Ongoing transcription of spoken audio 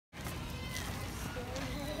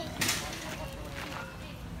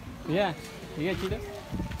Yeah, yeah, Cheetah.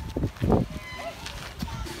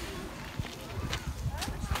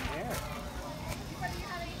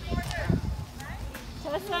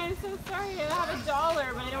 Tessa, I'm so sorry. I have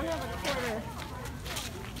 $1, but I don't have a quarter.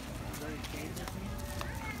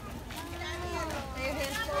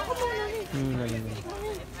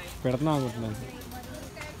 పెడుతున్నా అనుకుంటున్నాను.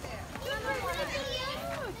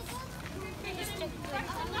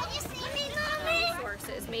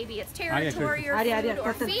 Maybe it's territory or food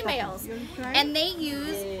or females, and they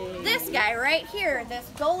use this guy right here, this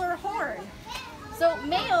gular horn. So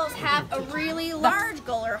males have a really large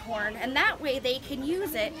gular horn, and that way they can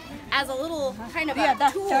use it as a little kind of a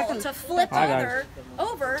tool to flip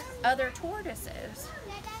over other tortoises.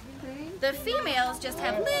 The females just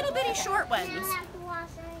have little bitty short ones.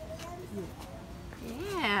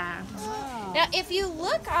 Yeah. Now, if you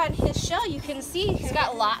look on his shell, you can see he's got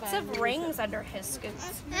lots of rings under his scutes.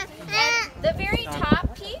 And the very top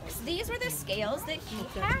peaks, these were the scales that he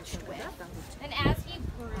hatched with. And as he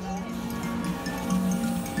grew...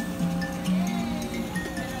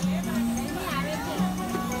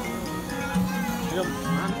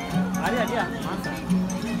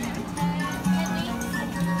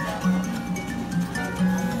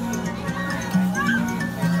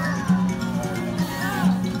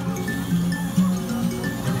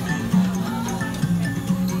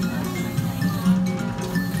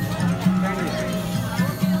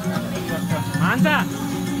 Anta,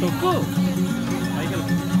 tunggu.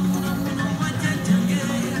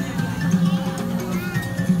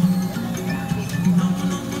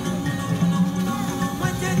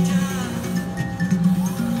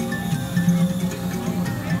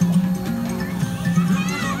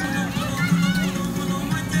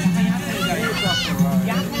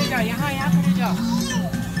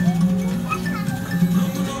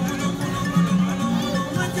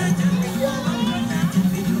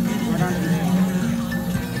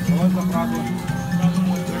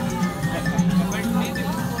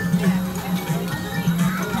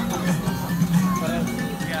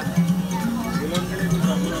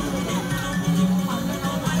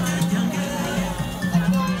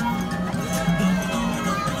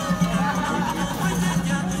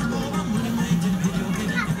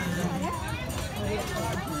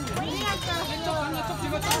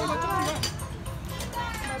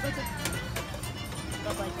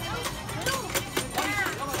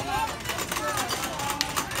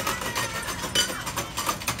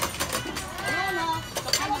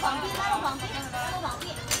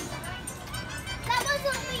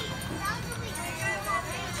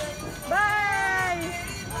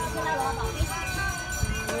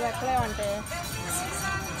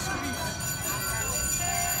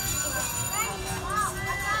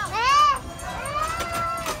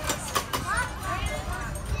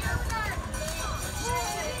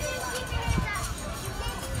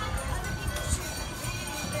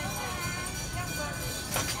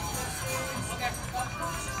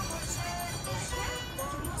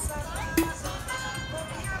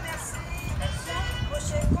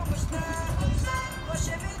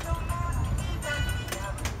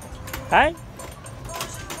 Hai.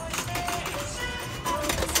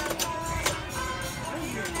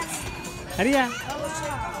 Arya.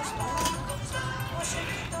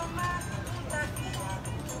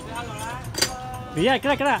 Ria,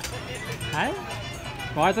 kira. Hai.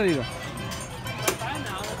 Water ido.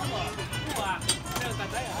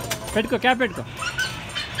 పెట్టుకో cap పెట్టుకో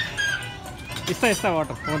ఇస్తా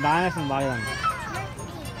water ఓ దానేస్తుంది బాగా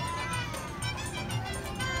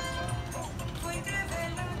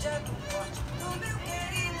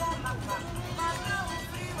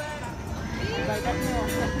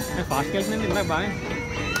ఫాస్ట్కి వెళ్తుంది ఇందాక బాగా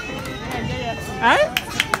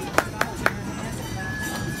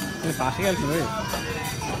ఫాస్ట్గా వెళ్తుంది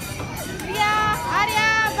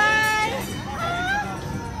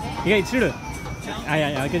ఇక ఇచ్చుడు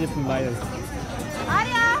అదే చెప్తుంది బాగా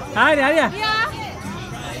ఆర్యా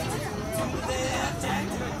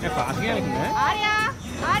ఫాస్ట్గా వెళ్తుంది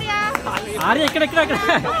ఆర్యా ఎక్కడ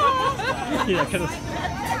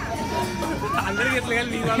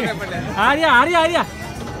ఆర్యా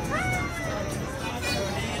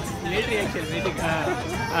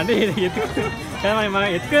అంటే మనం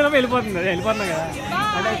ఎత్తుకునేలోపు వెళ్ళిపోతుంది అదే వెళ్ళిపోతున్నాం కదా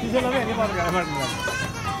అంటే చూసేలోపు వెళ్ళిపోతుంది కనబడుతుంది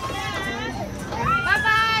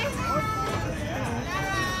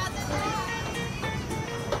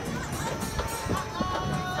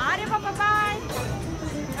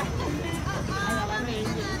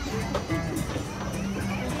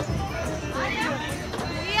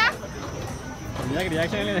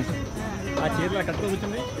రియాక్షన్ లేదు ఆ చేతిలో కట్టుకో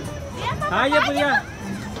కూర్చుంది హాయ్ చెప్పు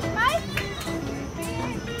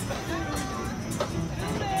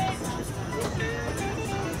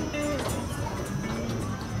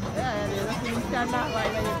I'm not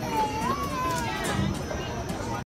lying.